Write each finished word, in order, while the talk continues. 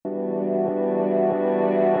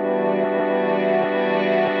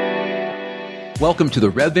Welcome to the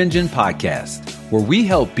Rev Engine podcast, where we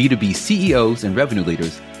help B2B CEOs and revenue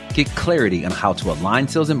leaders get clarity on how to align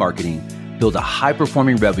sales and marketing, build a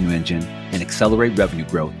high-performing revenue engine, and accelerate revenue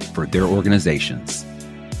growth for their organizations.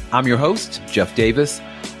 I'm your host, Jeff Davis,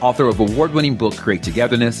 author of award-winning book Create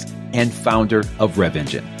Togetherness and founder of Rev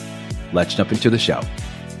Engine. Let's jump into the show.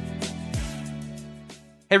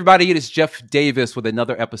 Hey everybody, it is Jeff Davis with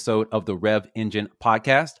another episode of the Rev Engine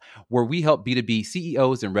podcast, where we help B2B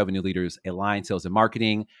CEOs and revenue leaders align sales and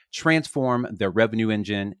marketing, transform their revenue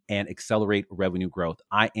engine, and accelerate revenue growth.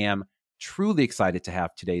 I am truly excited to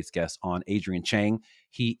have today's guest on, Adrian Chang.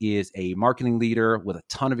 He is a marketing leader with a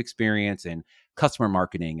ton of experience in customer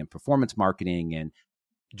marketing and performance marketing and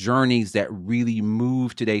journeys that really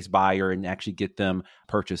move today's buyer and actually get them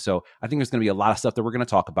purchased. So I think there's going to be a lot of stuff that we're going to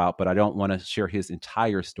talk about, but I don't want to share his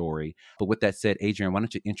entire story. But with that said, Adrian, why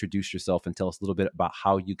don't you introduce yourself and tell us a little bit about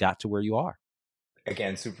how you got to where you are?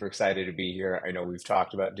 Again, super excited to be here. I know we've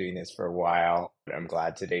talked about doing this for a while, but I'm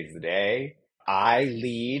glad today's the day. I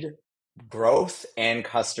lead growth and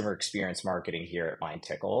customer experience marketing here at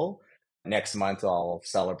MindTickle. Next month, I'll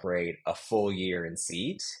celebrate a full year in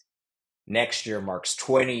seat. Next year marks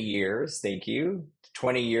 20 years, thank you,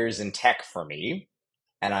 20 years in tech for me.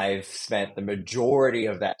 And I've spent the majority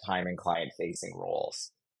of that time in client-facing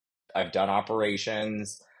roles. I've done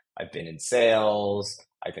operations, I've been in sales,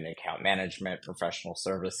 I've been in account management, professional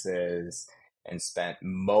services, and spent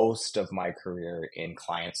most of my career in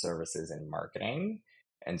client services and marketing.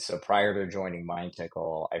 And so prior to joining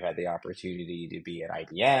MindTickle, I've had the opportunity to be at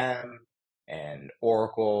IBM and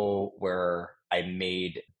Oracle, where I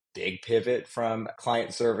made big pivot from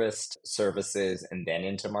client services and then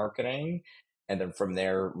into marketing. And then from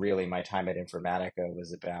there, really my time at Informatica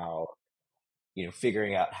was about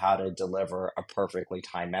figuring out how to deliver a perfectly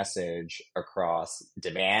timed message across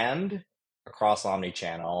demand, across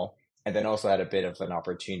omnichannel, and then also had a bit of an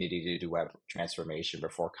opportunity to do web transformation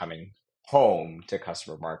before coming home to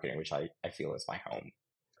customer marketing, which I feel is my home.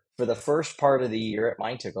 For the first part of the year at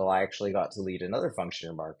MindTickle, I actually got to lead another function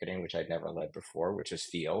in marketing, which I'd never led before, which is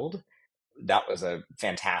field. That was a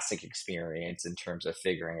fantastic experience in terms of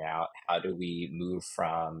figuring out how do we move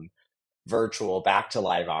from virtual back to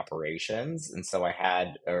live operations. And so I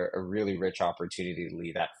had a really rich opportunity to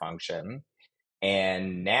lead that function.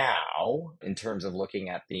 And now, in terms of looking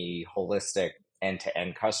at the holistic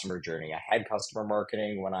end-to-end customer journey, I had customer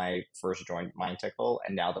marketing when I first joined MindTickle,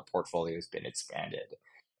 and now the portfolio has been expanded.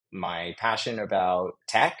 My passion about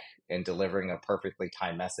tech and delivering a perfectly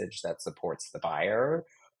timed message that supports the buyer,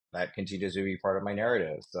 that continues to be part of my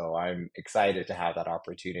narrative. So I'm excited to have that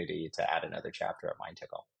opportunity to add another chapter at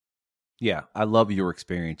MindTickle. Yeah, I love your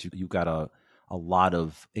experience. You've got a lot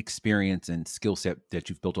of experience and skill set that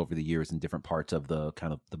you've built over the years in different parts of the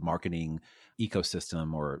kind of the marketing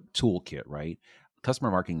ecosystem or toolkit, right?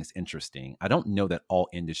 Customer marketing is interesting. I don't know that all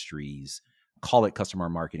industries call it customer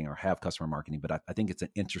marketing or have customer marketing, but I think it's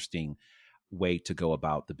an interesting way to go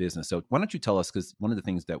about the business. So why don't you tell us, because one of the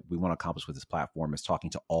things that we want to accomplish with this platform is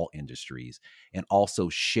talking to all industries and also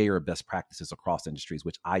share best practices across industries,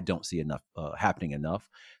 which I don't see enough happening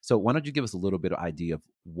enough. So why don't you give us a little bit of idea of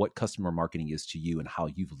what customer marketing is to you and how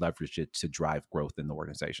you've leveraged it to drive growth in the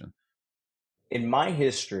organization? In my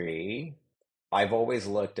history, I've always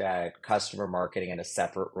looked at customer marketing in a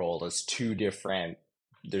separate role as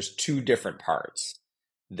there's two different parts.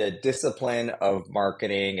 The discipline of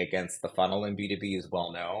marketing against the funnel in B2B is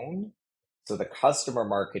well known. So the customer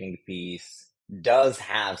marketing piece does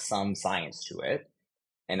have some science to it.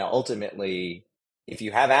 And ultimately, if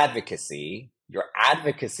you have advocacy, your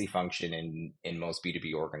advocacy function in most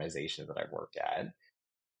B2B organizations that I've worked at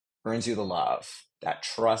earns you the love, that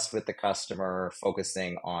trust with the customer,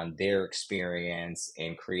 focusing on their experience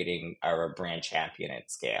and creating a brand champion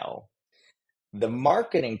at scale. The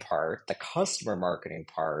marketing part, the customer marketing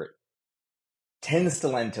part, tends to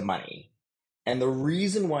lend to money. And the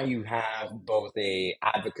reason why you have both a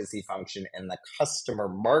advocacy function and the customer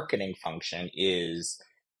marketing function is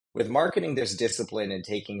with marketing, there's discipline in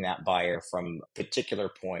taking that buyer from a particular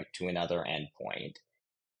point to another endpoint.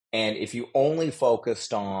 And if you only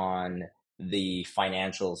focused on the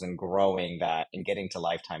financials and growing that and getting to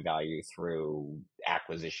lifetime value through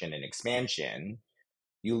acquisition and expansion,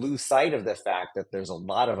 you lose sight of the fact that there's a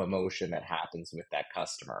lot of emotion that happens with that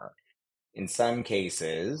customer. In some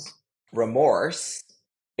cases, remorse,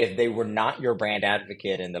 if they were not your brand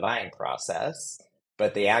advocate in the buying process,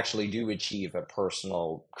 but they actually do achieve a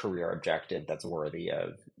personal career objective that's worthy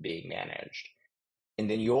of being managed. And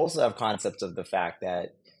then you also have concepts of the fact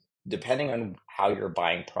that depending on how your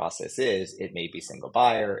buying process is, it may be single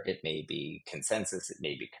buyer, it may be consensus, it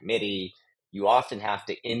may be committee. you often have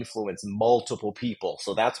to influence multiple people.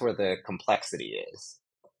 So that's where the complexity is.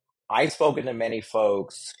 I've spoken to many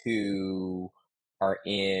folks who are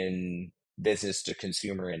in business to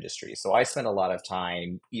consumer industry. So I spend a lot of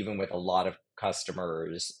time, even with a lot of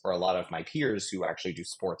customers or a lot of my peers who actually do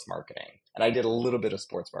sports marketing. And I did a little bit of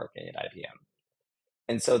sports marketing at IBM.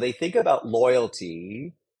 And so they think about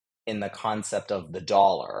loyalty in the concept of the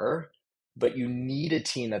dollar, but you need a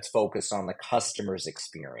team that's focused on the customer's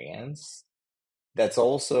experience, that's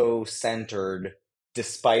also centered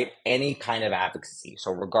despite any kind of advocacy.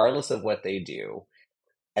 So, regardless of what they do,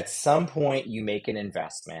 at some point you make an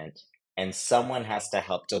investment and someone has to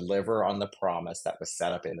help deliver on the promise that was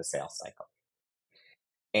set up in the sales cycle.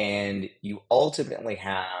 And you ultimately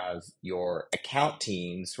have your account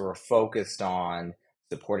teams who are focused on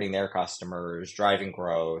supporting their customers, driving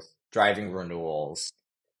growth, driving renewals.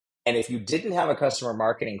 And if you didn't have a customer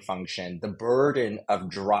marketing function, the burden of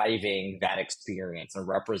driving that experience and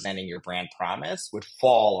representing your brand promise would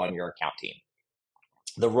fall on your account team.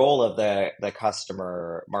 The role of the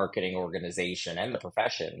customer marketing organization and the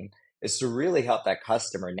profession is to really help that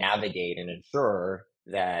customer navigate and ensure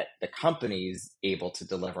that the company's able to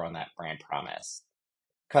deliver on that brand promise.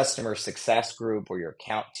 Customer success group or your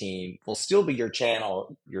account team will still be your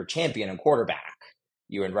channel, your champion and quarterback.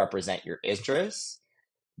 You would represent your interests,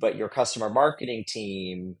 but your customer marketing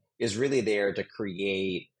team is really there to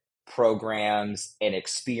create programs and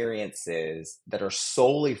experiences that are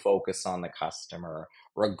solely focused on the customer,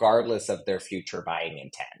 regardless of their future buying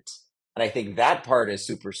intent. And I think that part is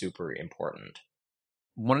super, super important.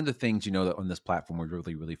 One of the things, that on this platform we're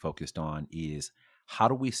really, really focused on is how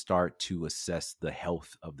do we start to assess the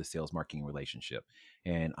health of the sales marketing relationship?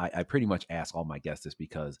 And I pretty much ask all my guests this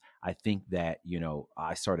because I think that,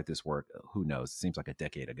 I started this work, who knows, it seems like a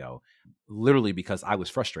decade ago, literally because I was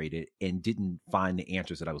frustrated and didn't find the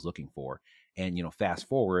answers that I was looking for. And, fast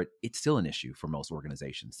forward, it's still an issue for most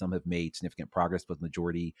organizations. Some have made significant progress, but the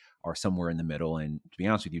majority are somewhere in the middle. And to be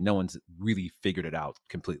honest with you, no one's really figured it out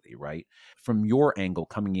completely, right? From your angle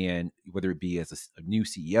coming in, whether it be as a new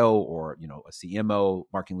CEO or, a CMO,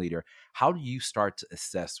 marketing leader, how do you start to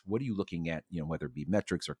assess, what are you looking at, whether it be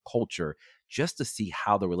metrics or culture, just to see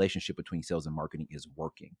how the relationship between sales and marketing is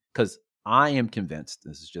working? Because I am convinced,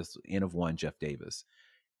 this is just N of one, Jeff Davis,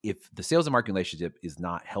 if the sales and marketing relationship is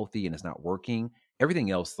not healthy and it's not working, everything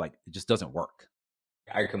else, like, it just doesn't work.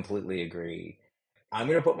 I completely agree. I'm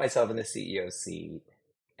going to put myself in the CEO seat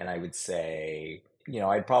and I would say,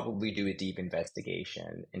 I'd probably do a deep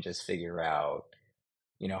investigation and just figure out,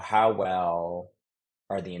 how well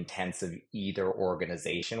are the intents of either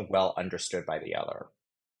organization well understood by the other.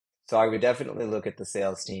 So I would definitely look at the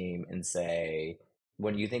sales team and say,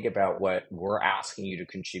 when you think about what we're asking you to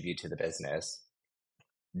contribute to the business,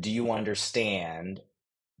 do you understand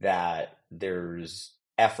that there's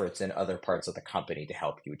efforts in other parts of the company to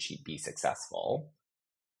help you be successful?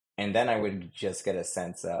 And then I would just get a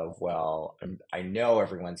sense of, well, I know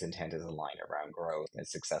everyone's intent is aligned around growth and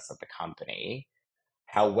success of the company.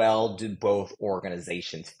 How well do both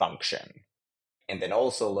organizations function? And then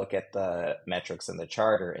also look at the metrics in the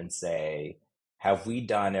charter and say, have we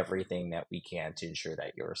done everything that we can to ensure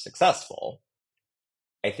that you're successful?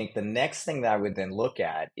 I think the next thing that I would then look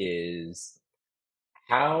at is,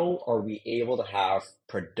 how are we able to have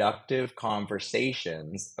productive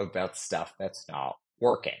conversations about stuff that's not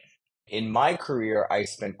working? In my career, I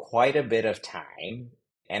spent quite a bit of time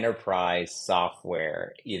enterprise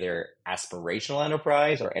software, either aspirational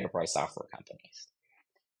enterprise or enterprise software companies.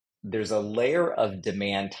 There's a layer of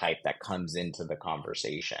demand type that comes into the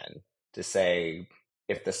conversation to say,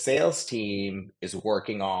 if the sales team is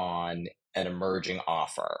working on an emerging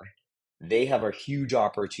offer, they have a huge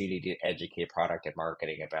opportunity to educate product and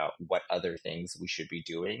marketing about what other things we should be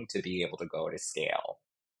doing to be able to go to scale.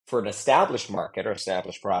 For an established market or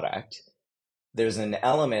established product, there's an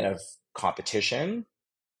element of competition,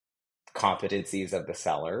 competencies of the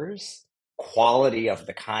sellers, quality of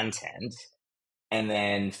the content, and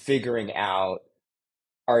then figuring out,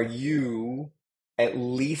 are you at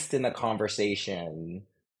least in the conversation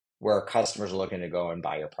where customers are looking to go and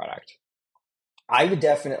buy your product? I would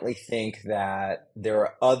definitely think that there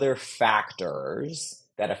are other factors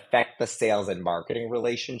that affect the sales and marketing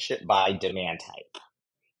relationship by demand type.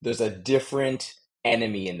 There's a different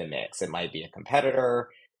enemy in the mix. It might be a competitor.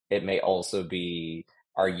 It may also be,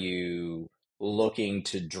 are you looking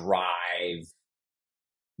to drive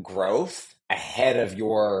growth ahead of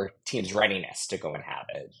your team's readiness to go and have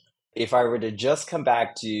it? If I were to just come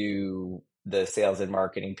back to the sales and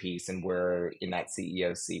marketing piece and where in that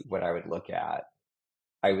CEO seat, what I would look at,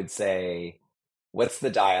 I would say, what's the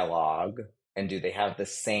dialogue? and do they have the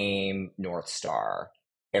same North Star?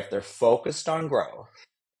 If they're focused on growth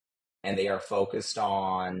and they are focused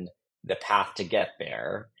on the path to get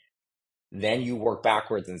there, then you work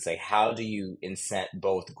backwards and say, how do you incent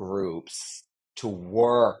both groups to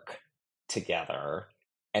work together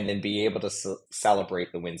and then be able to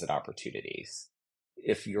celebrate the wins and opportunities?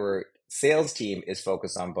 If your sales team is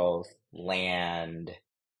focused on both land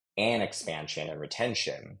and expansion and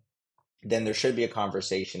retention, then there should be a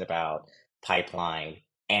conversation about pipeline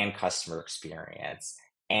and customer experience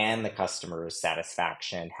and the customer's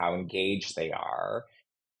satisfaction, how engaged they are.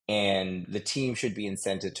 And the team should be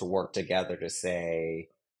incented to work together to say,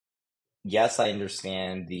 yes, I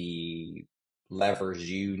understand the levers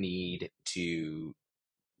you need to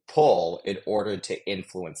pull in order to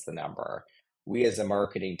influence the number. We as a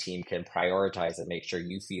marketing team can prioritize and make sure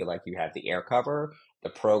you feel like you have the air cover, the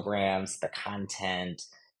programs, the content,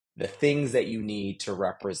 the things that you need to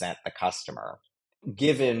represent the customer.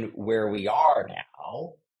 Given where we are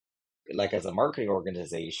now, like as a marketing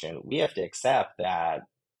organization, we have to accept that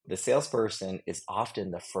the salesperson is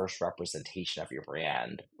often the first representation of your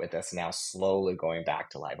brand, with us now slowly going back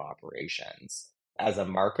to live operations. As a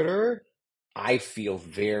marketer, I feel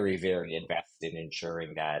very, very invested in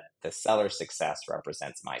ensuring that the seller's success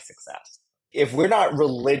represents my success. If we're not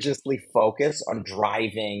religiously focused on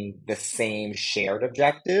driving the same shared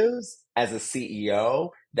objectives as a CEO,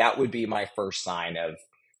 that would be my first sign of,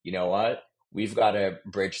 you know what? We've got to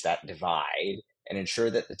bridge that divide and ensure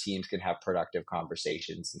that the teams can have productive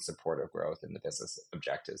conversations and supportive growth in the business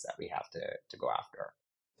objectives that we have to go after.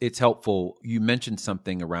 It's helpful. You mentioned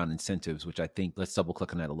something around incentives, which I think, let's double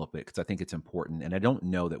click on that a little bit because I think it's important. And I don't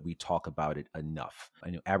know that we talk about it enough. I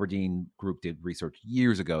know Aberdeen Group did research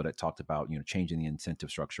years ago that talked about, changing the incentive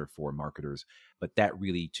structure for marketers. But that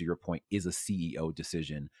really, to your point, is a CEO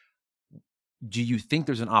decision. Do you think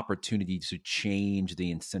there's an opportunity to change the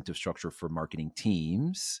incentive structure for marketing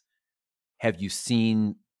teams? Have you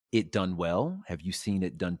seen it done well? Have you seen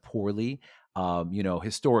it done poorly?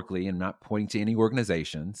 Historically, and not pointing to any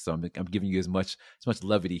organization, so I'm giving you as much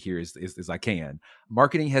levity here as I can.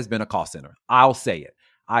 Marketing has been a cost center. I'll say it.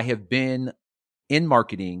 I have been in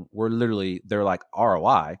marketing where literally they're like,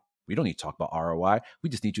 ROI. We don't need to talk about ROI. We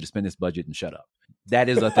just need you to spend this budget and shut up. That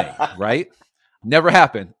is a thing, right? Never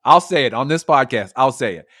happened. I'll say it on this podcast. I'll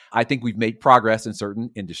say it. I think we've made progress in certain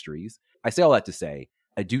industries. I say all that to say,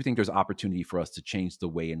 I do think there's opportunity for us to change the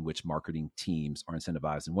way in which marketing teams are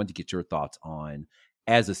incentivized, and wanted to get your thoughts on,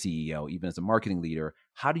 as a CEO, even as a marketing leader,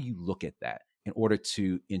 how do you look at that in order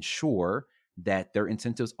to ensure that their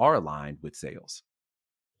incentives are aligned with sales?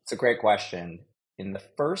 It's a great question. In the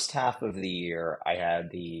first half of the year, I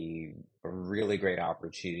had the really great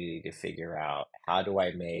opportunity to figure out how do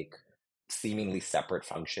I make seemingly separate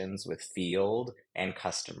functions with field and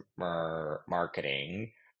customer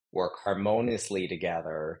marketing work harmoniously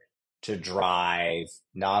together to drive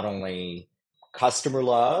not only customer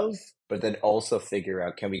love, but then also figure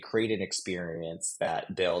out, can we create an experience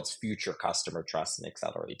that builds future customer trust and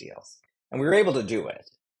accelerate deals? And we were able to do it.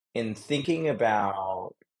 In thinking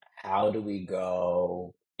about how do we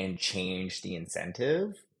go and change the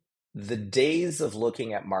incentive, the days of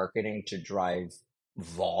looking at marketing to drive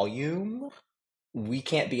volume, we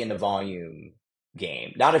can't be in a volume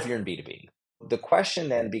game, not if you're in B2B. The question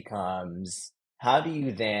then becomes, how do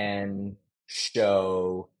you then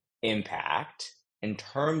show impact in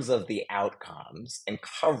terms of the outcomes and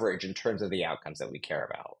coverage in terms of the outcomes that we care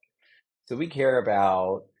about? So we care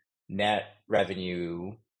about net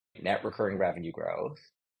revenue, net recurring revenue growth,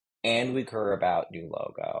 and we care about new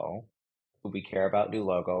logo. We care about new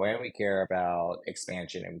logo, and we care about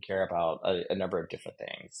expansion, and we care about a number of different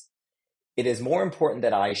things. It is more important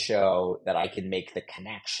that I show that I can make the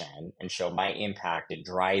connection and show my impact in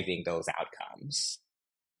driving those outcomes,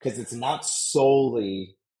 because it's not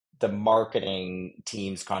solely the marketing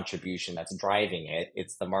team's contribution that's driving it.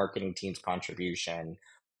 It's the marketing team's contribution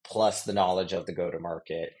plus the knowledge of the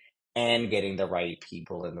go-to-market and getting the right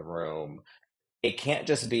people in the room. It can't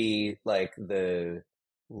just be like the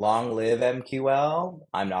long live MQL.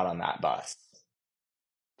 I'm not on that bus.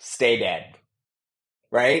 Stay dead,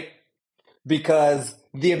 right? Because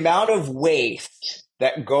the amount of waste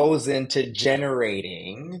that goes into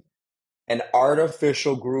generating an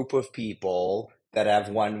artificial group of people that have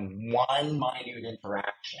one minute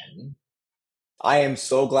interaction, I am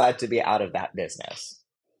so glad to be out of that business.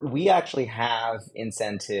 We actually have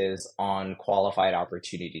incentives on qualified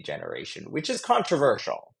opportunity generation, which is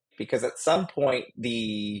controversial because at some point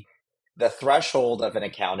the threshold of an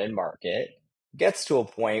account in market gets to a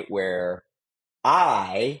point where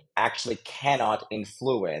I actually cannot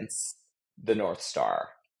influence the North Star.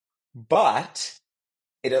 but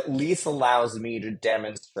it at least allows me to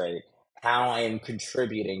demonstrate how I am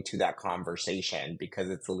contributing to that conversation because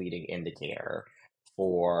it's a leading indicator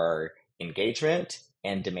for engagement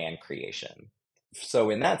and demand creation. So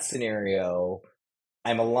in that scenario,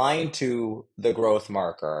 I'm aligned to the growth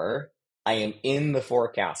marker. I am in the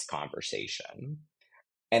forecast conversation.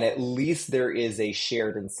 And at least there is a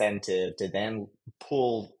shared incentive to then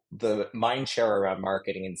pull the mind share around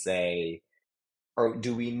marketing and say, or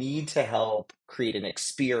do we need to help create an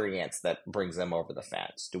experience that brings them over the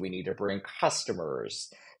fence? Do we need to bring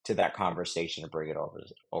customers to that conversation and bring it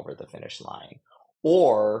over the finish line?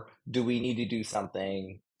 Or do we need to do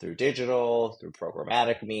something through digital, through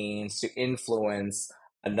programmatic means to influence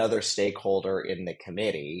another stakeholder in the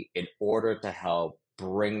committee in order to help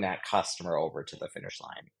bring that customer over to the finish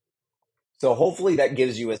line? So hopefully that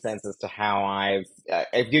gives you a sense as to how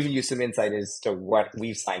I've given you some insight as to what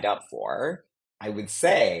we've signed up for. I would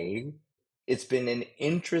say it's been an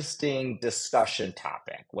interesting discussion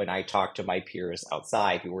topic when I talk to my peers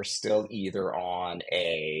outside who are still either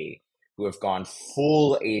who have gone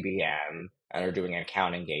full ABM and are doing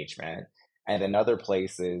account engagement, and in other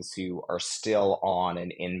places who are still on an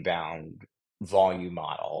inbound volume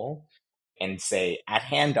model and say, at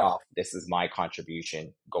handoff, this is my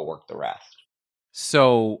contribution, go work the rest.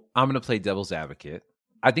 So I'm going to play devil's advocate.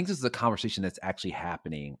 I think this is a conversation that's actually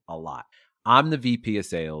happening a lot. I'm the VP of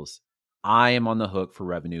sales. I am on the hook for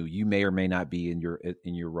revenue. You may or may not be in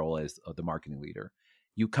your role as the marketing leader.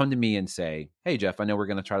 You come to me and say, "Hey Jeff, I know we're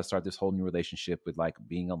going to try to start this whole new relationship with like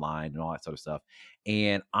being aligned and all that sort of stuff,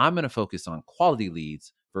 and I'm going to focus on quality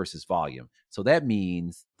leads versus volume. So that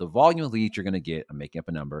means the volume of leads you're going to get, I'm making up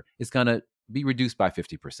a number, is going to be reduced by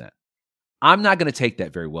 50%. I'm not going to take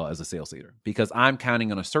that very well as a sales leader because I'm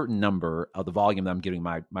counting on a certain number of the volume that I'm getting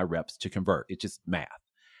my reps to convert. It's just math.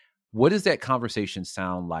 What does that conversation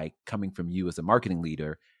sound like coming from you as a marketing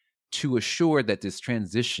leader to assure that this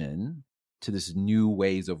transition to this new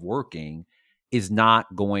ways of working is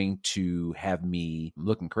not going to have me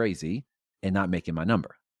looking crazy and not making my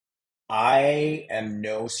number? I am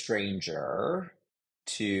no stranger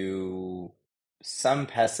to some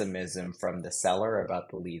pessimism from the seller about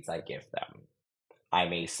the leads I give them. I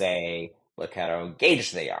may say, look at how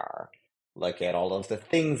engaged they are. Look at all of the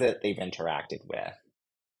things that they've interacted with.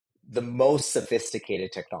 The most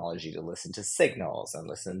sophisticated technology to listen to signals and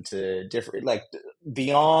listen to different, like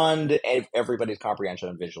beyond everybody's comprehension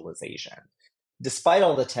and visualization. Despite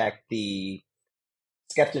all the tech, the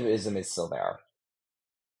skepticism is still there.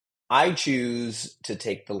 I choose to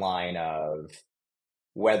take the line of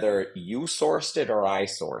whether you sourced it or I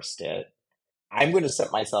sourced it, I'm going to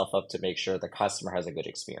set myself up to make sure the customer has a good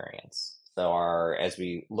experience. So as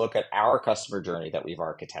we look at our customer journey that we've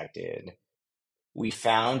architected, we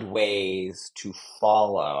found ways to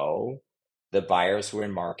follow the buyers who are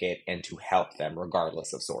in market and to help them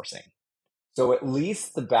regardless of sourcing. So at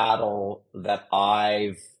least the battle that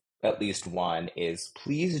I've at least won is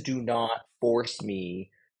please do not force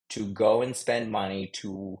me to go and spend money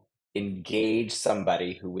to engage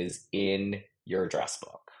somebody who is in your address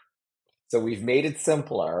book. So we've made it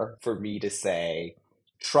simpler for me to say,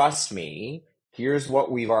 trust me, here's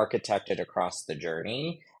what we've architected across the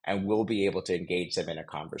journey, and we'll be able to engage them in a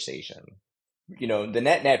conversation. The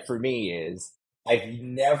net for me is I've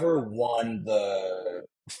never won the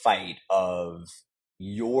fight of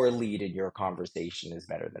your lead in your conversation is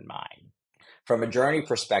better than mine. From a journey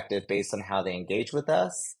perspective, based on how they engage with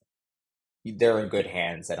us, they're in good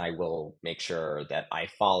hands, and I will make sure that I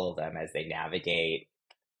follow them as they navigate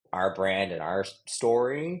our brand and our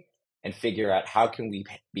story and figure out how can we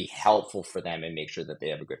be helpful for them and make sure that they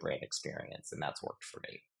have a good brand experience. And that's worked for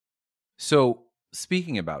me. So,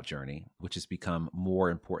 speaking about journey, which has become more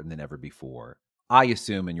important than ever before, I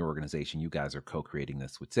assume in your organization, you guys are co creating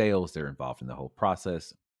this with sales, they're involved in the whole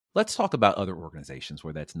process. Let's talk about other organizations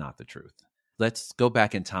where that's not the truth. Let's go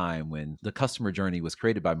back in time when the customer journey was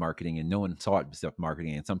created by marketing and no one saw it except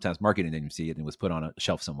marketing. And sometimes marketing didn't even see it and it was put on a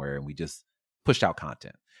shelf somewhere and we just pushed out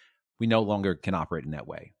content. We no longer can operate in that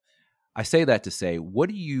way. I say that to say, what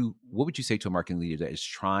would you say to a marketing leader that is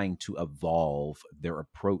trying to evolve their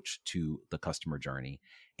approach to the customer journey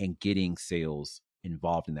and getting sales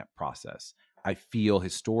involved in that process? I feel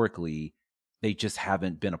historically they just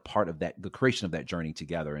haven't been a part of the creation of that journey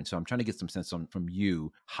together. And so I'm trying to get some sense from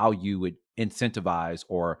you how you would incentivize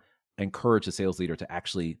or encourage a sales leader to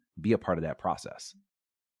actually be a part of that process.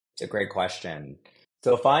 It's a great question.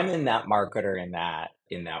 So if I'm in that marketer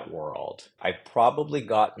in that world, I've probably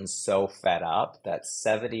gotten so fed up that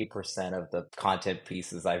 70% of the content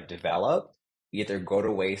pieces I've developed either go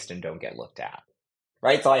to waste and don't get looked at.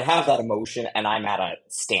 right? So I have that emotion and I'm at a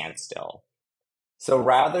standstill. So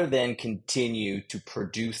rather than continue to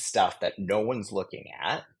produce stuff that no one's looking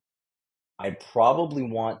at, I probably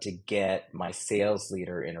want to get my sales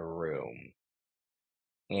leader in a room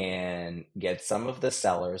and get some of the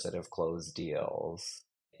sellers that have closed deals,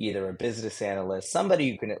 either a business analyst, somebody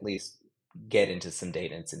who can at least get into some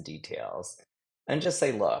data and some details, and just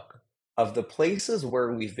say, look, of the places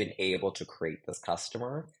where we've been able to create this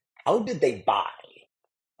customer, how did they buy?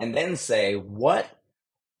 And then say, what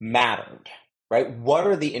mattered, right? What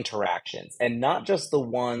are the interactions? And not just the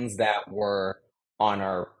ones that were on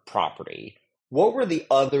our property. What were the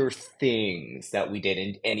other things that we did?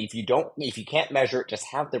 And if you can't measure it, just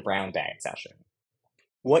have the brown bag session.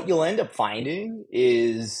 What you'll end up finding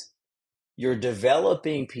is you're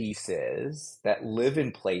developing pieces that live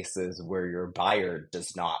in places where your buyer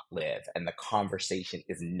does not live and the conversation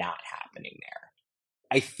is not happening there.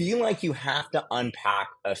 I feel like you have to unpack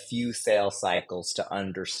a few sales cycles to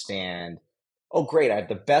understand, oh, great, I have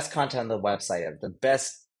the best content on the website, I have the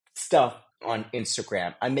best stuff on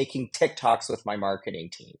Instagram. I'm making TikToks with my marketing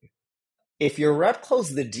team. If your rep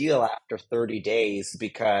closed the deal after 30 days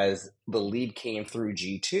because the lead came through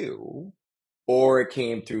G2 or it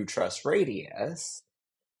came through Trust Radius,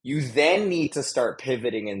 you then need to start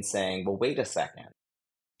pivoting and saying, well, wait a second.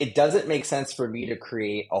 It doesn't make sense for me to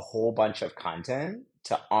create a whole bunch of content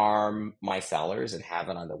to arm my sellers and have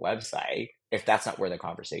it on the website if that's not where the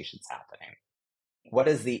conversation's happening. What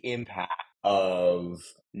is the impact of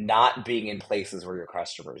not being in places where your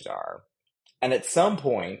customers are? And at some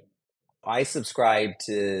point, I subscribe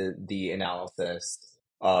to the analysis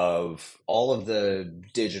of all of the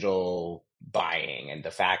digital buying and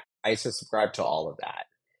the fact I subscribe to all of that.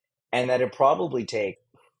 And that it probably takes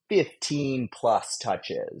 15 plus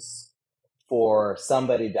touches for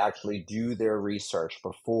somebody to actually do their research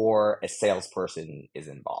before a salesperson is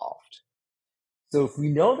involved. So if we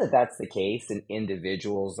know that that's the case and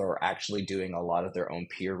individuals are actually doing a lot of their own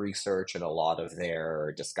peer research and a lot of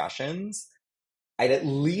their discussions, I'd at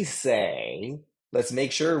least say, let's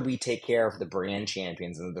make sure we take care of the brand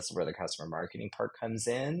champions. And this is where the customer marketing part comes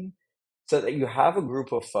in. So that you have a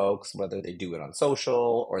group of folks, whether they do it on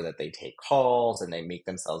social or that they take calls and they make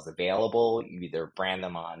themselves available, you either brand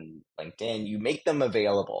them on LinkedIn, you make them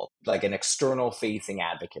available, like an external facing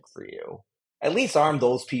advocate for you. At least arm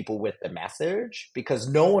those people with the message because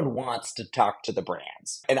no one wants to talk to the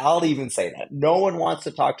brands. And I'll even say that no one wants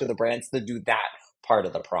to talk to the brands to do that part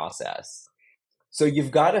of the process. So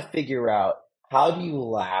you've got to figure out, how do you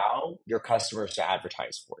allow your customers to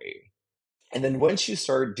advertise for you? And then once you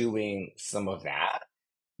start doing some of that,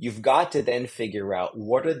 you've got to then figure out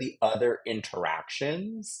what are the other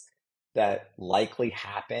interactions that likely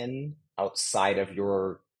happen outside of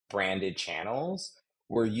your branded channels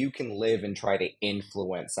where you can live and try to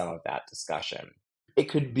influence some of that discussion. It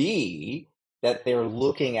could be that they're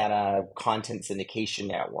looking at a content syndication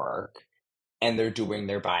network and they're doing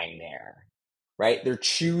their buying there, right? They're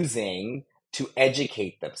choosing to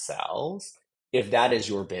educate themselves. If that is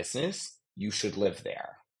your business, you should live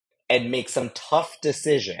there and make some tough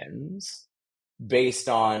decisions based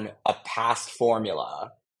on a past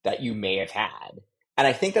formula that you may have had. And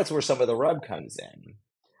I think that's where some of the rub comes in.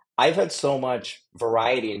 I've had so much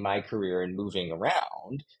variety in my career and moving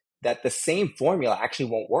around that the same formula actually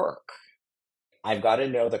won't work. I've got to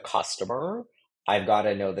know the customer. I've got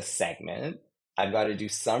to know the segment. I've got to do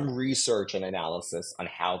some research and analysis on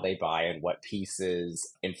how they buy and what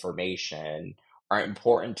pieces information are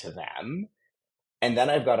important to them. And then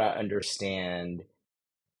I've got to understand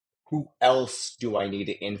who else do I need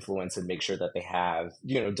to influence and make sure that they have,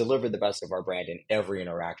 deliver the best of our brand in every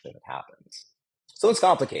interaction that happens. So it's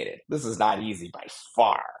complicated. This is not easy by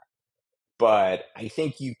far. But I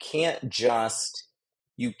think if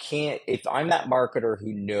I'm that marketer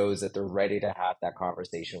who knows that they're ready to have that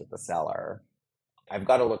conversation with the seller, I've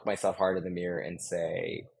got to look myself hard in the mirror and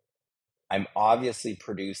say, I'm obviously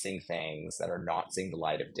producing things that are not seeing the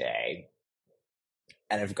light of day.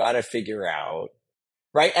 And I've got to figure out,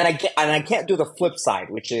 right? And I can't do the flip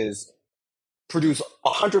side, which is produce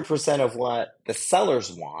 100% of what the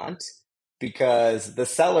sellers want because the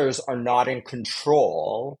sellers are not in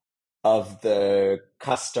control of the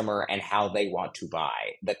customer and how they want to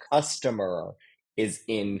buy. The customer is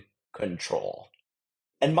in control.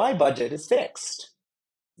 And my budget is fixed.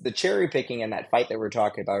 The cherry picking and that fight that we were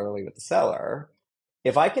talking about earlier with the seller,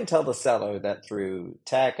 if I can tell the seller that through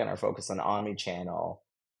tech and our focus on omni-channel,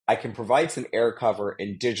 I can provide some air cover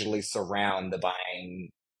and digitally surround the buying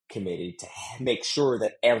committee to make sure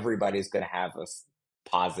that everybody's going to have a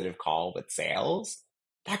positive call with sales,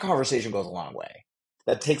 that conversation goes a long way.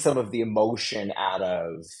 that takes some of the emotion out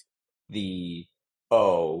of the,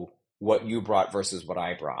 oh, what you brought versus what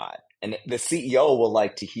I brought. And the CEO will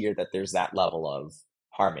like to hear that there's that level of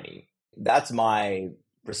harmony. That's my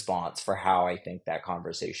response for how I think that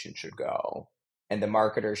conversation should go. And the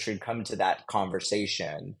marketer should come to that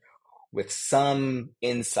conversation with some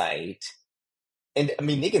insight. And I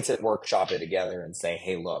mean, they can sit workshop it together and say,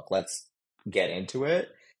 hey, look, let's get into it.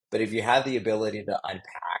 But if you have the ability to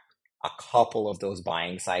unpack a couple of those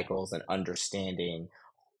buying cycles and understanding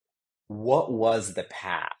what was the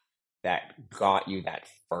path that got you that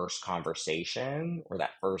first conversation or that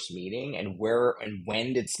first meeting, and where and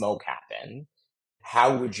when did smoke happen?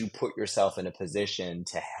 How would you put yourself in a position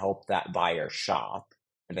to help that buyer shop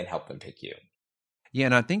and then help them pick you? Yeah,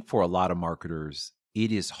 and I think for a lot of marketers,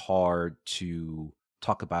 it is hard to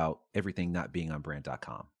talk about everything not being on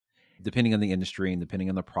brand.com. Depending on the industry and depending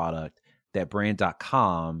on the product, that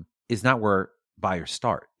brand.com is not where buyers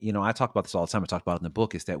start. I talk about this all the time. I talk about it in the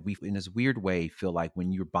book is that we, in this weird way, feel like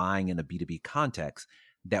when you're buying in a B2B context,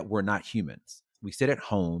 that we're not humans. We sit at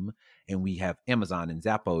home and we have Amazon and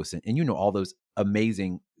Zappos and all those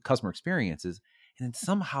amazing customer experiences. And then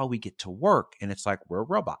somehow we get to work and it's like we're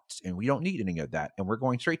robots and we don't need any of that. And we're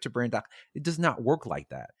going straight to brand. It does not work like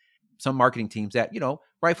that. Some marketing teams that,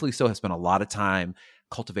 rightfully so, have spent a lot of time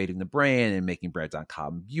cultivating the brand and making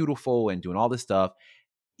brand.com beautiful and doing all this stuff.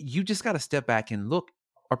 You just got to step back and look,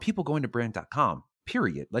 are people going to brand.com?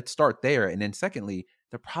 Period. Let's start there. And then secondly,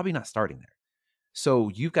 they're probably not starting there. So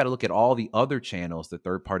you've got to look at all the other channels, the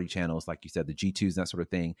third party channels, like you said, the G2s, that sort of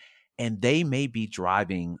thing. And they may be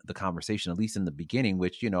driving the conversation, at least in the beginning,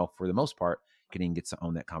 which, for the most part, marketing gets to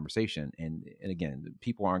own that conversation. And again,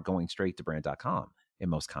 people aren't going straight to brand.com in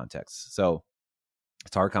most contexts. So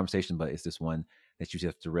it's a hard conversation, but it's this one that you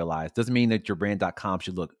just have to realize. Doesn't mean that your brand.com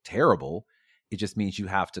should look terrible. It just means you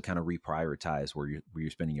have to kind of reprioritize where you're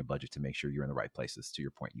spending your budget to make sure you're in the right places, to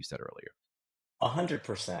your point you said earlier.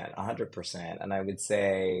 100%, 100%. And I would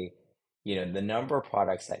say, the number of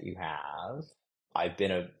products that you have, I've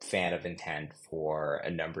been a fan of intent for a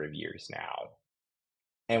number of years now.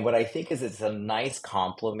 And what I think is it's a nice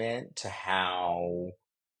complement to how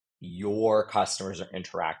your customers are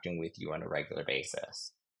interacting with you on a regular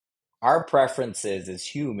basis. Our preferences as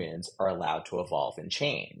humans are allowed to evolve and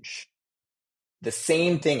change. The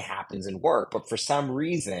same thing happens in work, but for some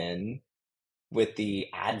reason, with the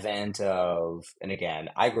advent of, and again,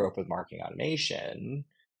 I grew up with marketing automation,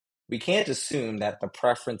 we can't assume that the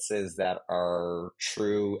preferences that are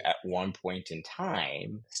true at one point in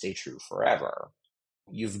time stay true forever.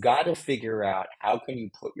 You've got to figure out how can you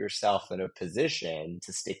put yourself in a position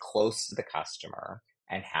to stay close to the customer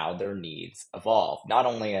and how their needs evolve, not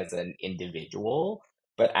only as an individual,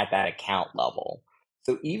 but at that account level.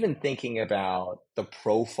 So even thinking about the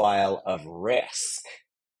profile of risk,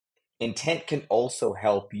 intent can also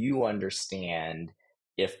help you understand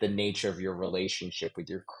if the nature of your relationship with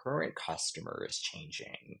your current customer is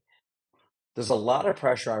changing. There's a lot of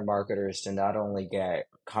pressure on marketers to not only get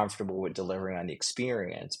comfortable with delivering on the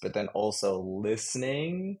experience, but then also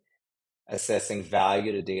listening, assessing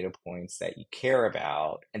value to data points that you care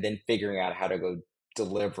about, and then figuring out how to go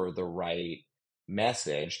deliver the right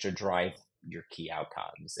message to drive your key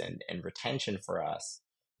outcomes. And retention for us,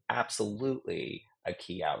 absolutely a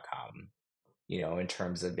key outcome, in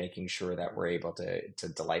terms of making sure that we're able to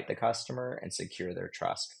delight the customer and secure their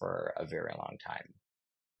trust for a very long time.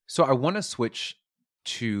 So I want to switch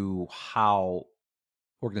to how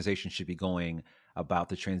organizations should be going about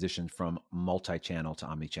the transition from multi-channel to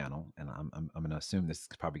omni-channel. And I'm going to assume this is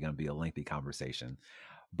probably going to be a lengthy conversation.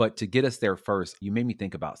 But to get us there first, you made me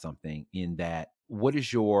think about something in that what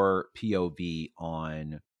is your POV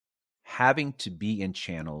on having to be in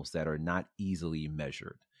channels that are not easily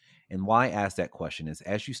measured? And why I ask that question is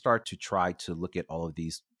as you start to try to look at all of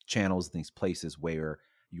these channels, these places where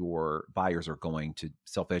your buyers are going to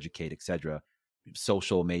self-educate, et cetera,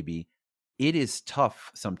 social maybe, it is tough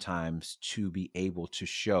sometimes to be able to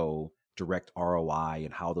show direct ROI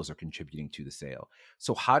and how those are contributing to the sale.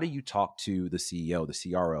 So how do you talk to the CEO,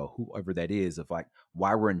 the CRO, whoever that is, of like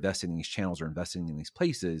why we're investing in these channels or investing in these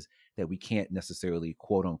places that we can't necessarily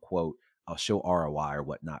quote unquote show ROI or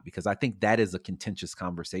whatnot? Because I think that is a contentious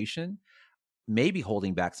conversation, maybe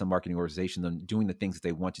holding back some marketing organizations on doing the things that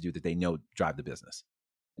they want to do that they know drive the business.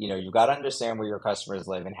 You've got to understand where your customers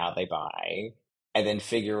live and how they buy, and then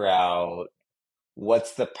figure out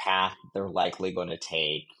what's the path they're likely going to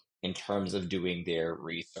take in terms of doing their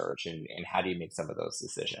research, and how do you make some of those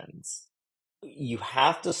decisions. You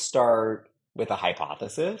have to start with a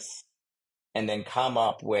hypothesis and then come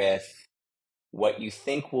up with what you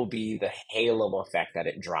think will be the halo effect that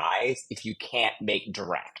it drives if you can't make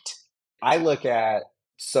direct. I look at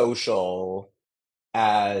social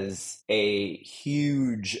as a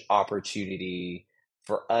huge opportunity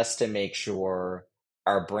for us to make sure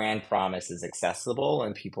our brand promise is accessible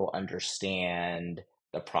and people understand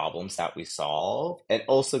the problems that we solve and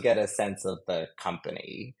also get a sense of the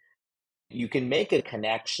company. You can make a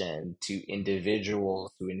connection to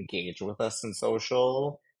individuals who engage with us in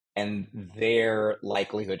social and their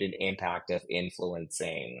likelihood and impact of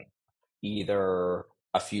influencing either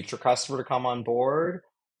a future customer to come on board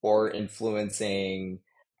or influencing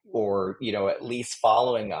or at least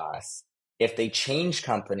following us. If they change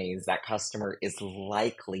companies, that customer is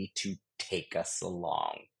likely to take us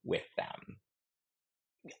along with them.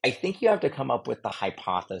 I think you have to come up with the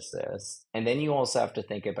hypothesis, and then you also have to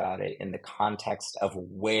think about it in the context of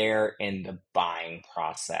where in the buying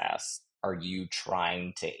process are you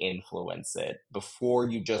trying to influence it before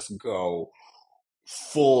you just go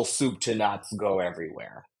full soup to nuts, go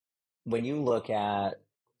everywhere. When you look at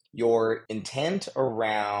your intent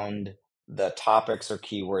around the topics or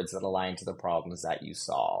keywords that align to the problems that you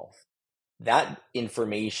solve, that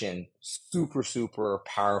information super, super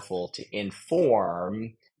powerful to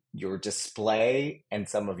inform your display and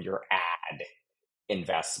some of your ad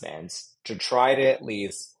investments to try to at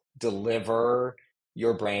least deliver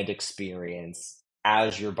your brand experience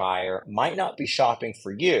as your buyer might not be shopping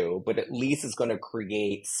for you, but at least it's going to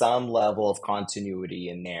create some level of continuity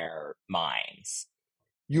in their minds.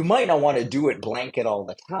 You might not want to do it blanket all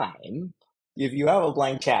the time. If you have a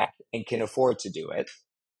blank check and can afford to do it,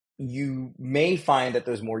 you may find that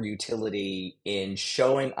there's more utility in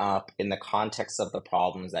showing up in the context of the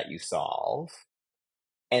problems that you solve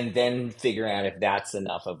and then figuring out if that's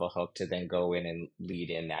enough of a hook to then go in and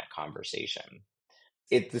lead in that conversation.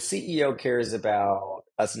 If the CEO cares about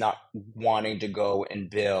us not wanting to go and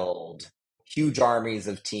build huge armies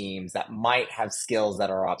of teams that might have skills that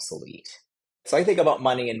are obsolete. So I think about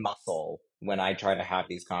money and muscle when I try to have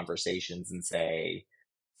these conversations and say,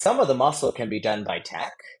 some of the muscle can be done by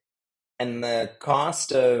tech, and the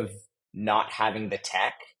cost of not having the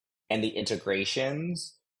tech and the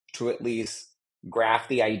integrations to at least graph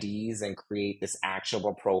the IDs and create this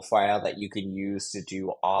actionable profile that you can use to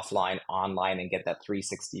do offline, online, and get that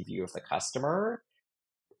 360 view of the customer.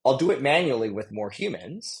 I'll do it manually with more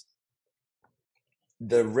humans.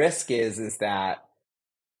 The risk is that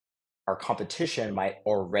our competition might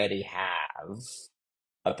already have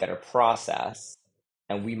a better process,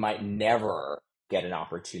 and we might never get an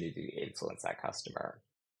opportunity to influence that customer.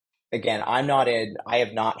 Again, I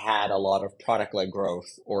have not had a lot of product-led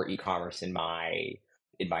growth or e-commerce in my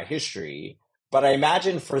history, but I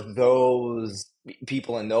imagine for those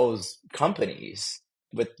people in those companies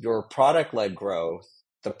with your product-led growth,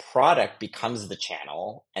 the product becomes the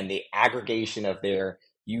channel and the aggregation of their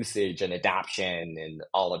usage and adoption and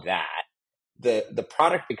all of that. The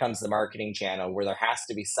product becomes the marketing channel where there has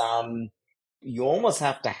to be you almost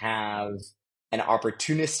have to have an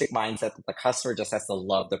opportunistic mindset that the customer just has to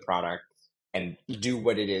love the product and do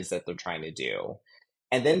what it is that they're trying to do.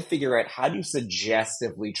 And then figure out how do you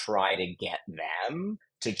suggestively try to get them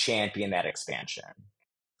to champion that expansion.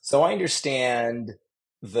 So I understand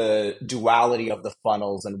the duality of the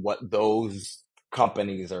funnels and what those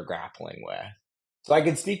companies are grappling with. So I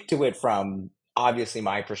can speak to it from obviously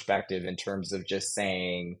my perspective in terms of just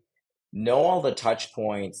saying, know all the touch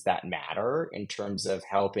points that matter in terms of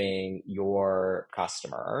helping your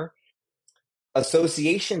customer.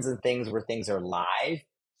 Associations and things where things are live,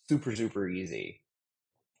 super, super easy.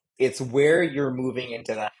 It's where you're moving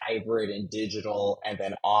into the hybrid and digital and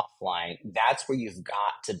then offline. That's where you've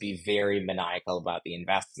got to be very maniacal about the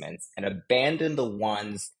investments and abandon the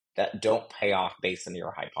ones that don't pay off based on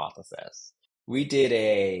your hypothesis. We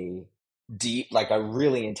did like a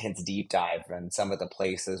really intense deep dive on some of the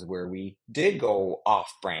places where we did go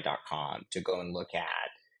off brand.com to go and look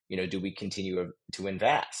at, do we continue to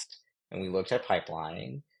invest? And we looked at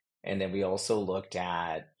pipelining, and then we also looked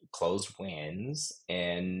at closed wins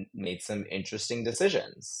and made some interesting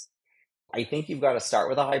decisions. I think you've got to start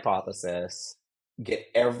with a hypothesis, get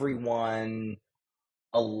everyone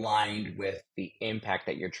aligned with the impact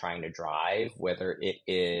that you're trying to drive, whether it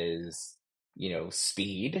is,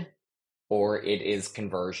 speed or it is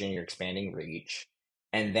conversion, you're expanding reach,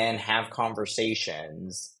 and then have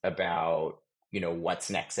conversations about, what's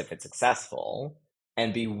next if it's successful,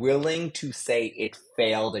 and be willing to say it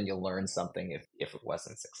failed and you'll learn something if it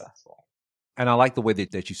wasn't successful. And I like the way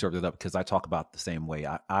that you served it up because I talk about the same way.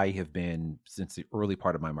 I have been, since the early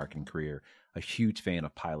part of my marketing career, a huge fan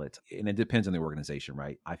of pilots. And it depends on the organization,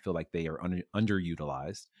 right? I feel like they are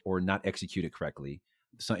underutilized or not executed correctly.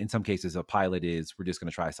 So in some cases, a pilot is we're just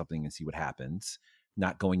going to try something and see what happens,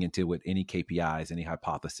 not going into it with any KPIs, any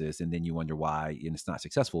hypothesis. And then you wonder why and it's not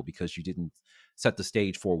successful because you didn't set the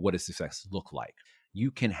stage for what does success look like.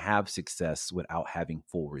 You can have success without having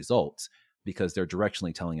full results because they're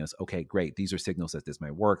directionally telling us, okay, great, these are signals that this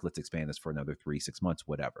might work. Let's expand this for another 3, 6 months,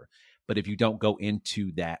 whatever. But if you don't go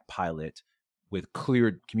into that pilot with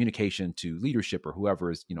clear communication to leadership or whoever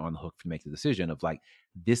is, on the hook to make the decision of like,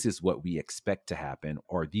 this is what we expect to happen,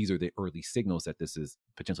 or these are the early signals that this is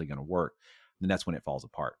potentially going to work, then that's when it falls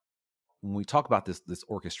apart. When we talk about this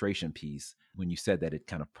orchestration piece, when you said that, it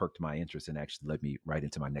kind of perked my interest and actually led me right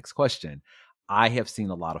into my next question. I have seen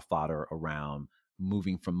a lot of fodder around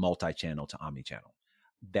moving from multi-channel to omni-channel.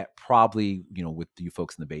 That probably, with you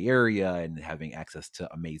folks in the Bay Area and having access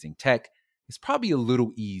to amazing tech, is probably a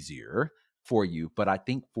little easier for you. But I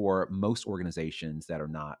think for most organizations that are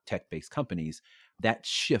not tech-based companies, that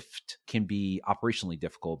shift can be operationally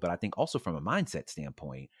difficult. But I think also from a mindset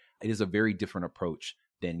standpoint, it is a very different approach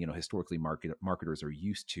than historically marketers are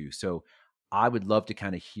used to. So I would love to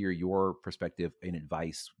kind of hear your perspective and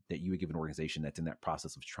advice that you would give an organization that's in that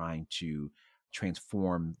process of trying to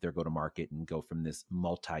transform their go-to-market and go from this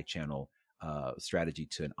multi-channel strategy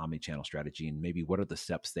to an omni-channel strategy, and maybe what are the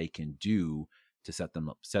steps they can do to set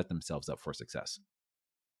themselves up for success.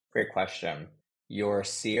 Great question. Your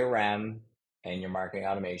CRM and your marketing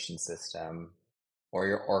automation system or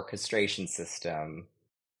your orchestration system,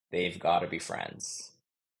 they've got to be friends.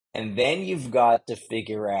 And then you've got to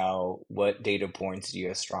figure out what data points do you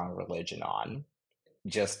have strong religion on.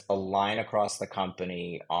 Just align across the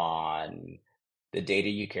company on the data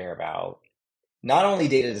you care about. Not only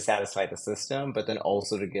data to satisfy the system, but then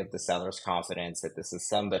also to give the sellers confidence that this is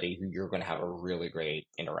somebody who you're going to have a really great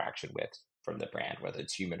interaction with from the brand, whether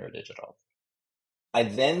it's human or digital. I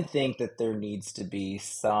then think that there needs to be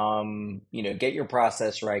some, get your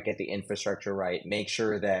process right, get the infrastructure right, make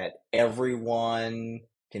sure that everyone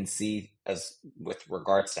can see as with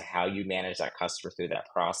regards to how you manage that customer through that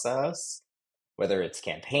process, whether it's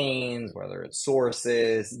campaigns, whether it's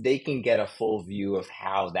sources, they can get a full view of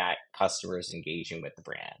how that customer is engaging with the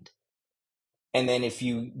brand. And then if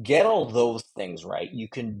you get all those things right, you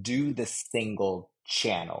can do the single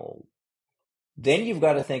channel. Then you've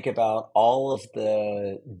got to think about all of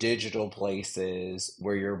the digital places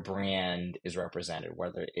where your brand is represented,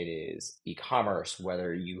 whether it is e-commerce,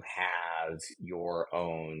 whether you have your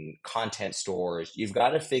own content stores. You've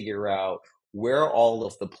got to figure out where all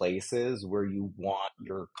of the places where you want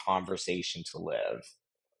your conversation to live.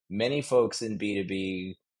 Many folks in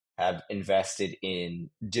B2B have invested in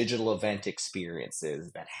digital event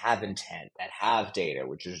experiences that have intent, that have data,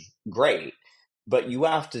 which is great. But you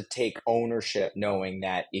have to take ownership knowing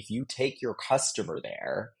that if you take your customer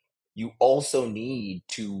there, you also need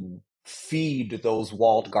to feed those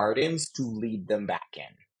walled gardens to lead them back in.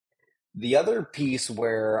 The other piece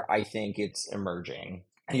where I think it's emerging,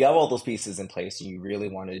 you have all those pieces in place and you really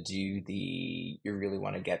want to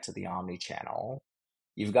get to the omni channel.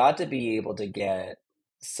 You've got to be able to get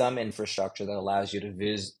some infrastructure that allows you to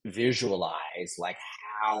visualize like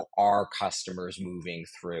how are customers moving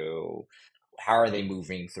through, how are they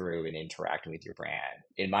moving through and interacting with your brand.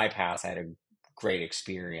 In my past, I had a great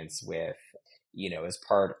experience with, as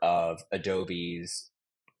part of Adobe's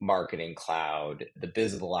marketing cloud, the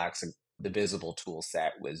visible tool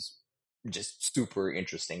set was just super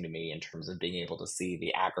interesting to me in terms of being able to see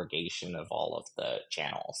the aggregation of all of the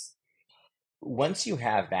channels. Once you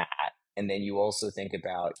have that, and then you also think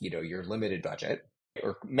about, your limited budget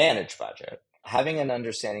or managed budget, having an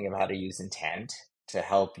understanding of how to use intent to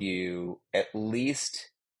help you at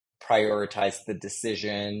least prioritize the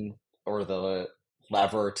decision or the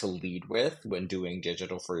lever to lead with when doing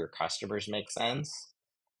digital for your customers makes sense.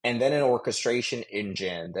 And then an orchestration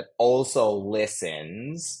engine that also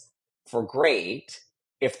listens for great.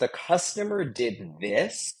 If the customer did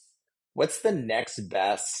this, what's the next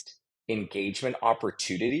best engagement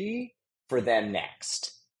opportunity for them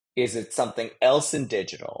next? Is it something else in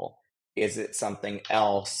digital? Is it something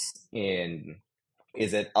else in,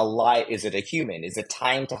 is it a human? Is it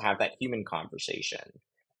time to have that human conversation?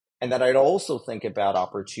 And then I'd also think about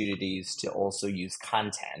opportunities to also use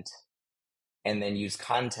content and then use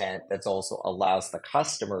content that's also allows the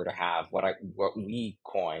customer to have what we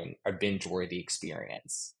coin a binge worthy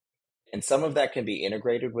experience. And some of that can be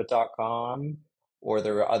integrated with .com, or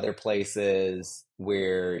there are other places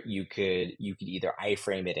where you could either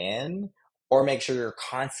iframe it in, or make sure you're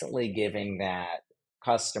constantly giving that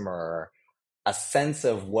customer a sense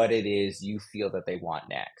of what it is you feel that they want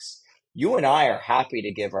next. You and I are happy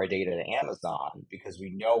to give our data to Amazon because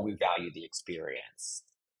we know we value the experience.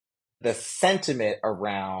 The sentiment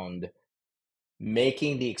around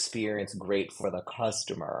making the experience great for the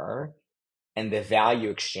customer and the value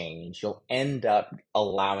exchange, you'll end up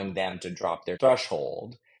allowing them to drop their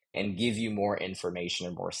threshold and give you more information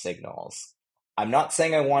and more signals. I'm not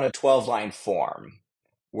saying I want a 12-line form.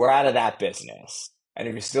 We're out of that business. And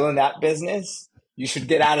if you're still in that business, you should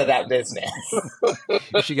get out of that business.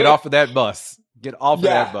 You should get off of that bus. Get off of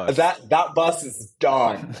that Yeah, bus. that bus is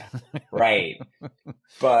done. Right.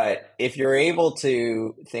 But if you're able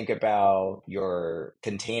to think about your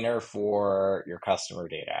container for your customer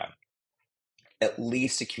data, at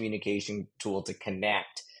least a communication tool to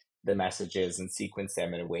connect the messages and sequence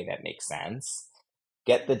them in a way that makes sense.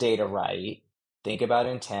 Get the data right. Think about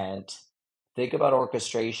intent. Think about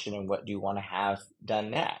orchestration and what do you want to have done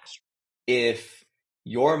next. If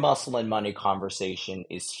your muscle and money conversation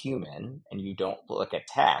is human and you don't look at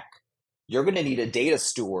tech, you're going to need a data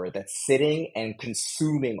steward that's sitting and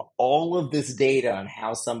consuming all of this data on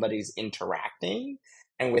how somebody's interacting.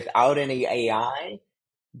 And without any AI,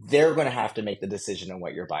 they're going to have to make the decision on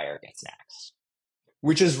what your buyer gets next,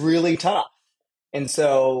 which is really tough. And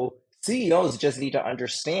so CEOs just need to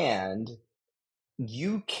understand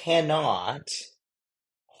you cannot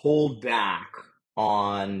hold back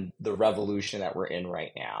on the revolution that we're in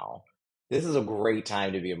right now. This is a great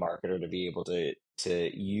time to be a marketer, to be able to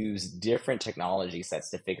use different technology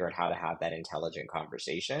sets to figure out how to have that intelligent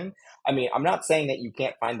conversation. I mean, I'm not saying that you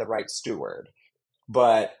can't find the right steward,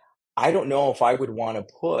 but I don't know if I would want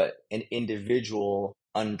to put an individual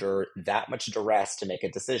under that much duress to make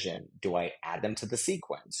a decision. Do I add them to the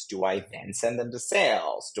sequence? Do I then send them to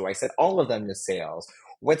sales? Do I send all of them to sales?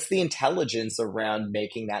 What's the intelligence around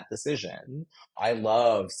making that decision? I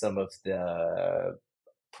love some of the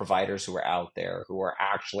providers who are out there who are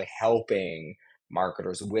actually helping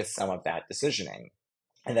marketers with some of that decisioning.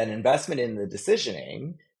 And then investment in the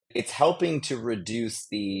decisioning, it's helping to reduce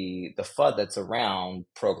the FUD that's around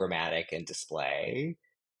programmatic and display,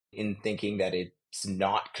 in thinking that it's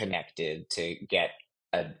not connected to get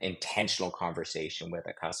an intentional conversation with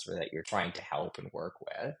a customer that you're trying to help and work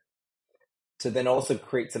with, to then also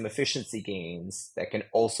create some efficiency gains that can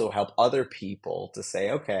also help other people to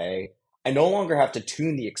say, okay, I no longer have to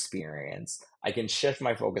tune the experience. I can shift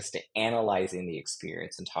my focus to analyzing the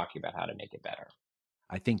experience and talking about how to make it better.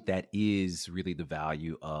 I think that is really the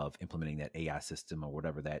value of implementing that AI system or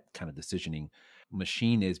whatever that kind of decisioning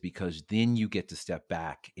machine is, because then you get to step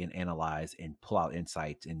back and analyze and pull out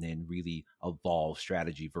insights and then really evolve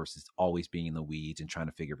strategy versus always being in the weeds and trying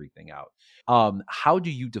to figure everything out. How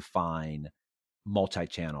do you define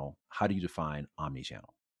multi-channel? How do you define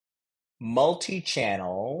omni-channel?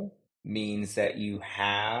 Multi-channel means that you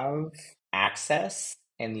have access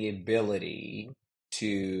and the ability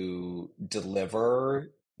to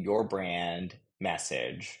deliver your brand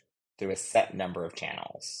message through a set number of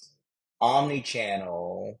channels.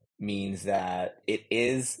 Omni-channel means that it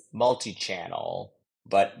is multi-channel,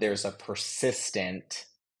 but there's a persistent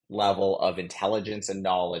level of intelligence and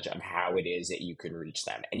knowledge of how it is that you can reach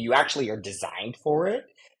them. And you actually are designed for it.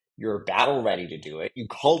 You're battle ready to do it. You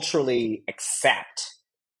culturally accept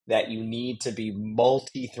that you need to be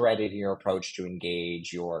multi-threaded in your approach to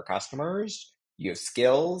engage your customers. You have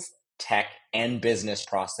skills, tech, and business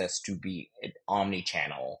process to be an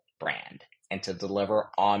omni-channel brand and to deliver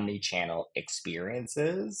omni-channel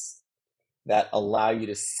experiences that allow you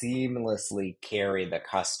to seamlessly carry the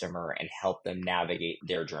customer and help them navigate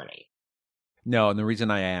their journey. No, and the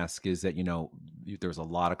reason I ask is that, there's a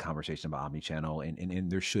lot of conversation about omnichannel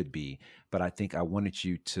and there should be, but I think I wanted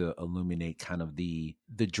you to illuminate kind of the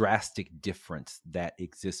drastic difference that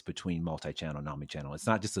exists between multi-channel and omnichannel. It's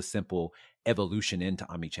not just a simple evolution into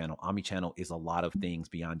omnichannel. Omnichannel is a lot of things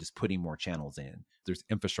beyond just putting more channels in. There's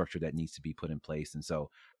infrastructure that needs to be put in place. And so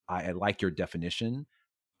I like your definition.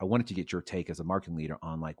 I wanted to get your take as a marketing leader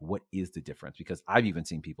on like, what is the difference? Because I've even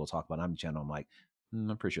seen people talk about omnichannel. I'm like,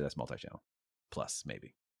 I'm pretty sure that's multi-channel plus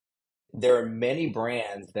maybe. There are many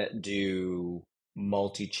brands that do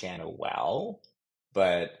multi-channel well,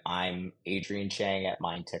 but I'm Adrian Chang at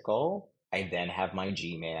MindTickle. I then have my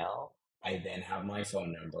Gmail. I then have my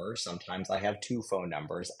phone number. Sometimes I have two phone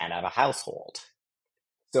numbers and I have a household.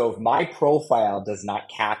 So if my profile does not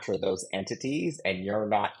capture those entities and you're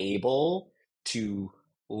not able to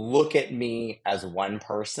look at me as one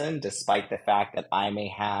person, despite the fact that I may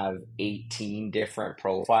have 18 different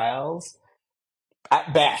profiles,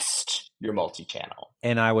 at best, you're multi-channel.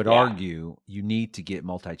 And I would Yeah, argue you need to get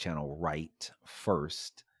multi-channel right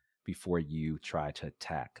first before you try to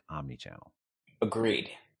attack omni-channel. agreed.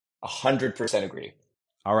 100% agree.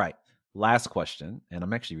 All right. Last question, and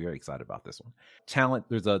I'm actually very excited about this one. Talent,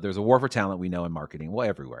 there's a war for talent we know in marketing, well,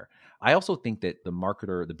 everywhere. I also think that the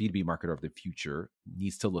marketer, the B2B marketer of the future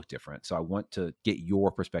needs to look different. So I want to get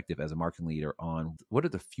your perspective as a marketing leader on what are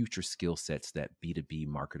the future skill sets that B2B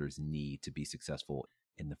marketers need to be successful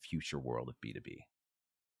in the future world of B2B.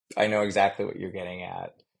 I know exactly what you're getting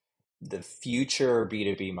at. The future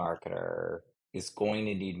B2B marketer is going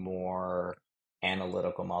to need more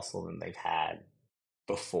analytical muscle than they've had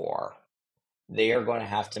before. They are going to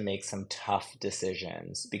have to make some tough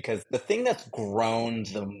decisions because the thing that's grown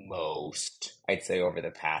the most, I'd say, over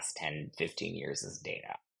the past 10, 15 years is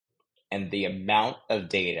data. And the amount of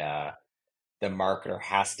data the marketer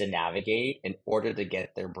has to navigate in order to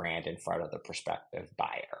get their brand in front of the prospective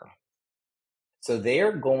buyer. So they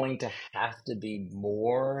are going to have to be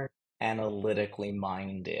more analytically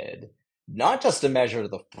minded, not just to measure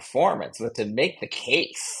the performance, but to make the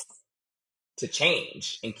case to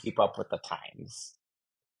change and keep up with the times.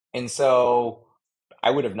 And so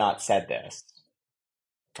I would have not said this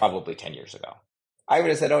probably 10 years ago. I would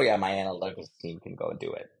have said, oh, yeah, my analytics team can go and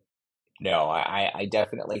do it. No, I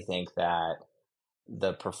definitely think that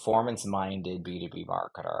the performance minded B2B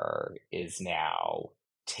marketer is now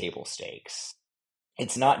table stakes.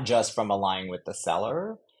 It's not just from aligning with the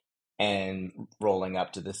seller and rolling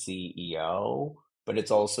up to the CEO, but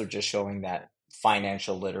it's also just showing that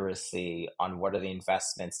financial literacy on what are the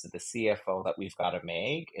investments to the CFO that we've got to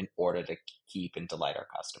make in order to keep and delight our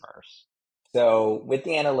customers. So with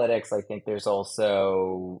the analytics, I think there's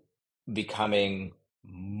also becoming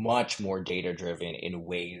much more data driven in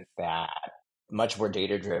ways that much more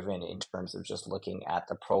data driven in terms of just looking at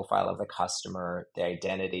the profile of the customer, the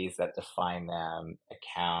identities that define them,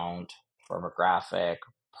 account, firmographic,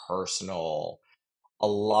 personal, a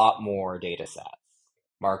lot more data sets.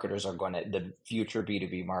 Marketers are going to, the future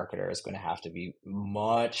B2B marketer is going to have to be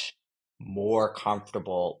much more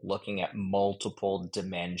comfortable looking at multiple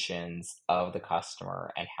dimensions of the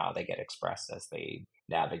customer and how they get expressed as they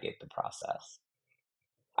navigate the process.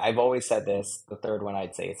 I've always said this, the third one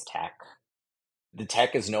I'd say is tech. The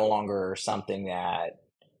tech is no longer something that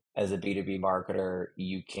as a B2B marketer,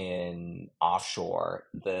 you can offshore.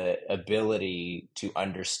 The ability to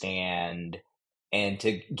understand and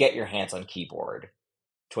to get your hands on keyboard.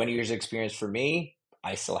 20 years experience for me,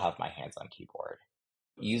 I still have my hands on keyboard.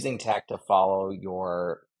 Using tech to follow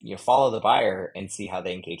the buyer and see how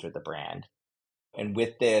they engage with the brand. And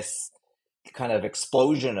with this kind of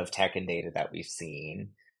explosion of tech and data that we've seen,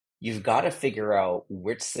 you've got to figure out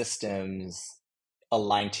which systems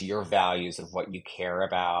align to your values of what you care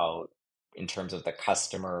about in terms of the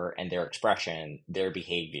customer and their expression, their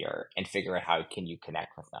behavior, and figure out how can you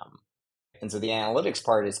connect with them. And so the analytics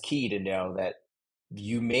part is key to know that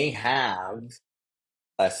you may have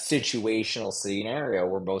a situational scenario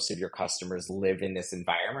where most of your customers live in this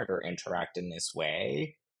environment or interact in this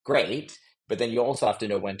way. Great. But then you also have to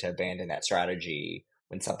know when to abandon that strategy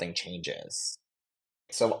when something changes.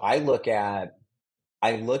 So I look at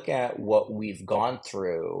what we've gone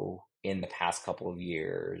through in the past couple of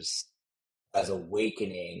years as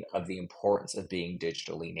awakening of the importance of being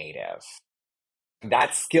digitally native.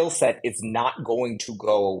 That skill set is not going to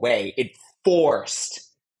go away. It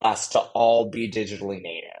forced us to all be digitally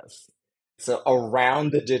native. So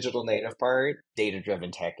around the digital native part,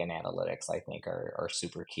 data-driven tech and analytics, I think, are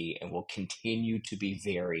super key and will continue to be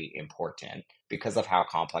very important because of how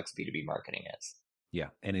complex B2B marketing is. Yeah,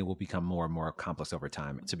 and it will become more and more complex over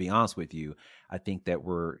time. To be honest with you, I think that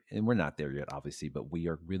we're not there yet, obviously, but we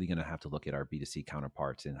are really going to have to look at our B2C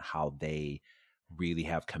counterparts and how they really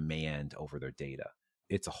have command over their data.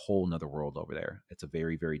 It's a whole nother world over there. It's a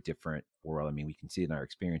very, very different world. I mean, we can see it in our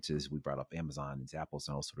experiences. We brought up Amazon and Zappos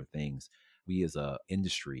and all sort of things. We as a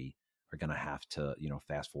industry are going to have to,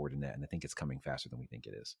 fast forward in that. And I think it's coming faster than we think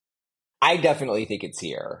it is. I definitely think it's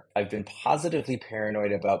here. I've been positively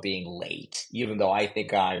paranoid about being late, even though I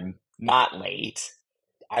think I'm not late.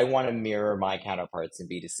 I want to mirror my counterparts in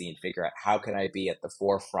B2C and figure out how can I be at the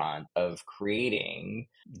forefront of creating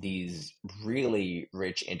these really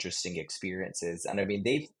rich, interesting experiences. And I mean,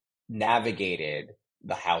 they've navigated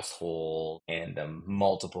the household and the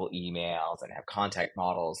multiple emails and have contact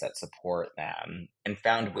models that support them and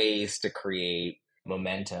found ways to create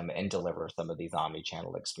momentum and deliver some of these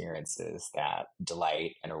omni-channel experiences that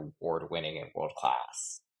delight and are award-winning and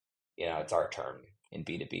world-class. It's our turn in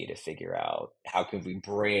B2B to figure out how can we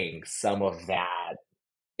bring some of that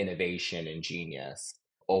innovation and genius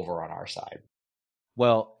over on our side.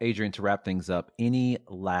 Well, Adrian, to wrap things up, any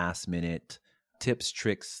last minute tips,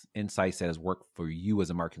 tricks, insights that has worked for you as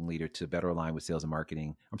a marketing leader to better align with sales and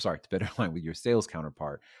marketing? I'm sorry, to better align with your sales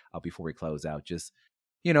counterpart before we close out. Just,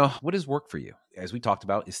 what has worked for you? As we talked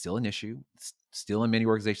about, is still an issue. It's still in many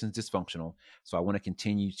organizations dysfunctional. So I want to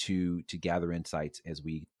continue to gather insights as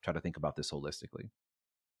we try to think about this holistically.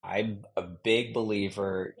 I'm a big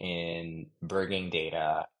believer in bringing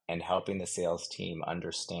data and helping the sales team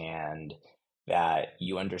understand that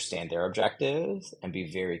you understand their objectives and be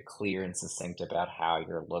very clear and succinct about how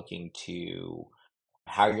you're looking to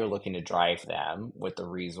drive them with the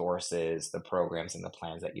resources, the programs, and the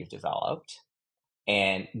plans that you've developed,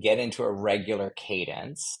 and get into a regular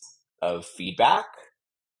cadence of feedback,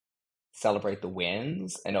 celebrate the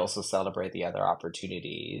wins, and also celebrate the other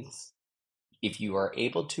opportunities. If you are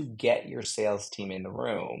able to get your sales team in the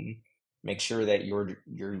room, make sure that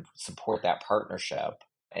you support that partnership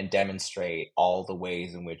and demonstrate all the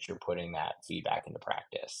ways in which you're putting that feedback into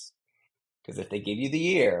practice. Because if they give you the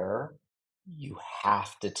ear, you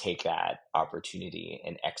have to take that opportunity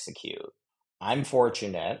and execute. I'm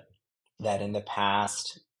fortunate that in the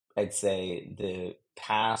past, I'd say the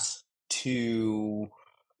past 2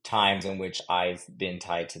 times in which I've been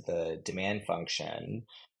tied to the demand function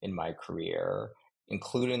in my career,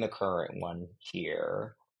 including the current one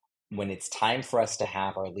here, when it's time for us to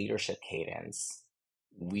have our leadership cadence,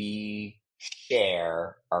 we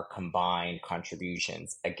share our combined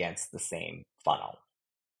contributions against the same funnel.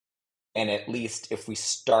 And at least if we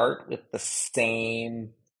start with the same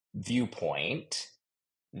viewpoint,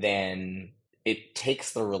 then it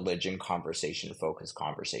takes the religion conversation, focus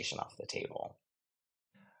conversation off the table.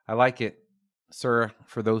 I like it. Sir,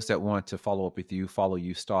 for those that want to follow up with you, follow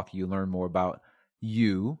you, stalk you, learn more about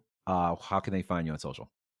you, how can they find you on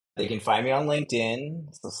social? They can find me on LinkedIn,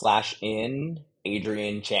 /in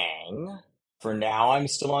Adrian Chang. For now, I'm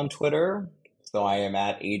still on Twitter. So I am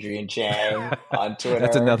at Adrian Chang on Twitter.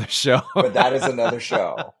 That's another show. But that is another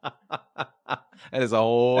show. That is a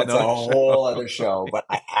whole other show, but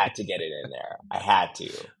I had to get it in there. I had to.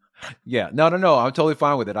 Yeah, no. I'm totally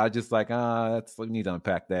fine with it. I just like, we need to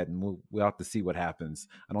unpack that, and we'll have to see what happens.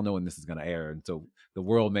 I don't know when this is going to air, and so the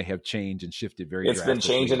world may have changed and shifted very drastically. It's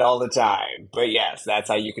been changing all the time, but yes, that's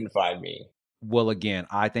how you can find me. Well, again,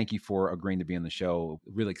 I thank you for agreeing to be on the show.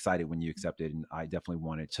 Really excited when you accepted, and I definitely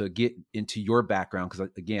wanted to get into your background because,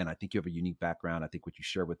 again, I think you have a unique background. I think what you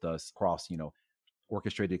share with us across,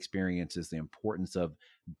 orchestrated experiences, the importance of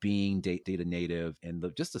being data native, and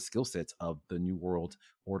just the skill sets of the new world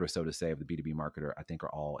order, so to say, of the B2B marketer, I think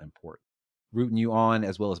are all important. Rooting you on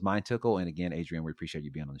as well as Mind Tickle. And again, Adrian, we appreciate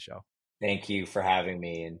you being on the show. Thank you for having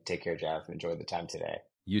me, and take care, Jeff. Enjoy the time today.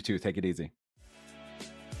 You too. Take it easy.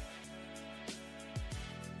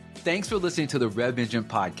 Thanks for listening to the Rev Engine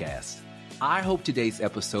podcast. I hope today's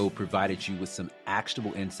episode provided you with some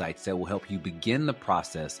actionable insights that will help you begin the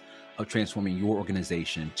process of transforming your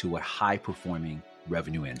organization to a high-performing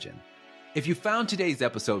revenue engine. If you found today's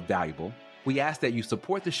episode valuable, we ask that you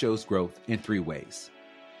support the show's growth in 3 ways.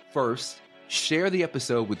 First, share the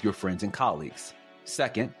episode with your friends and colleagues.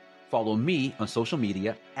 Second, follow me on social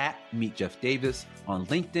media at MeetJeffDavis on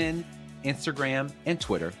LinkedIn, Instagram, and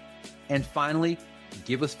Twitter. And finally,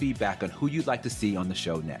 give us feedback on who you'd like to see on the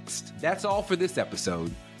show next. That's all for this episode.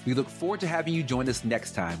 We look forward to having you join us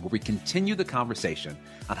next time where we continue the conversation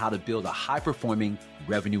on how to build a high-performing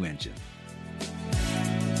revenue engine.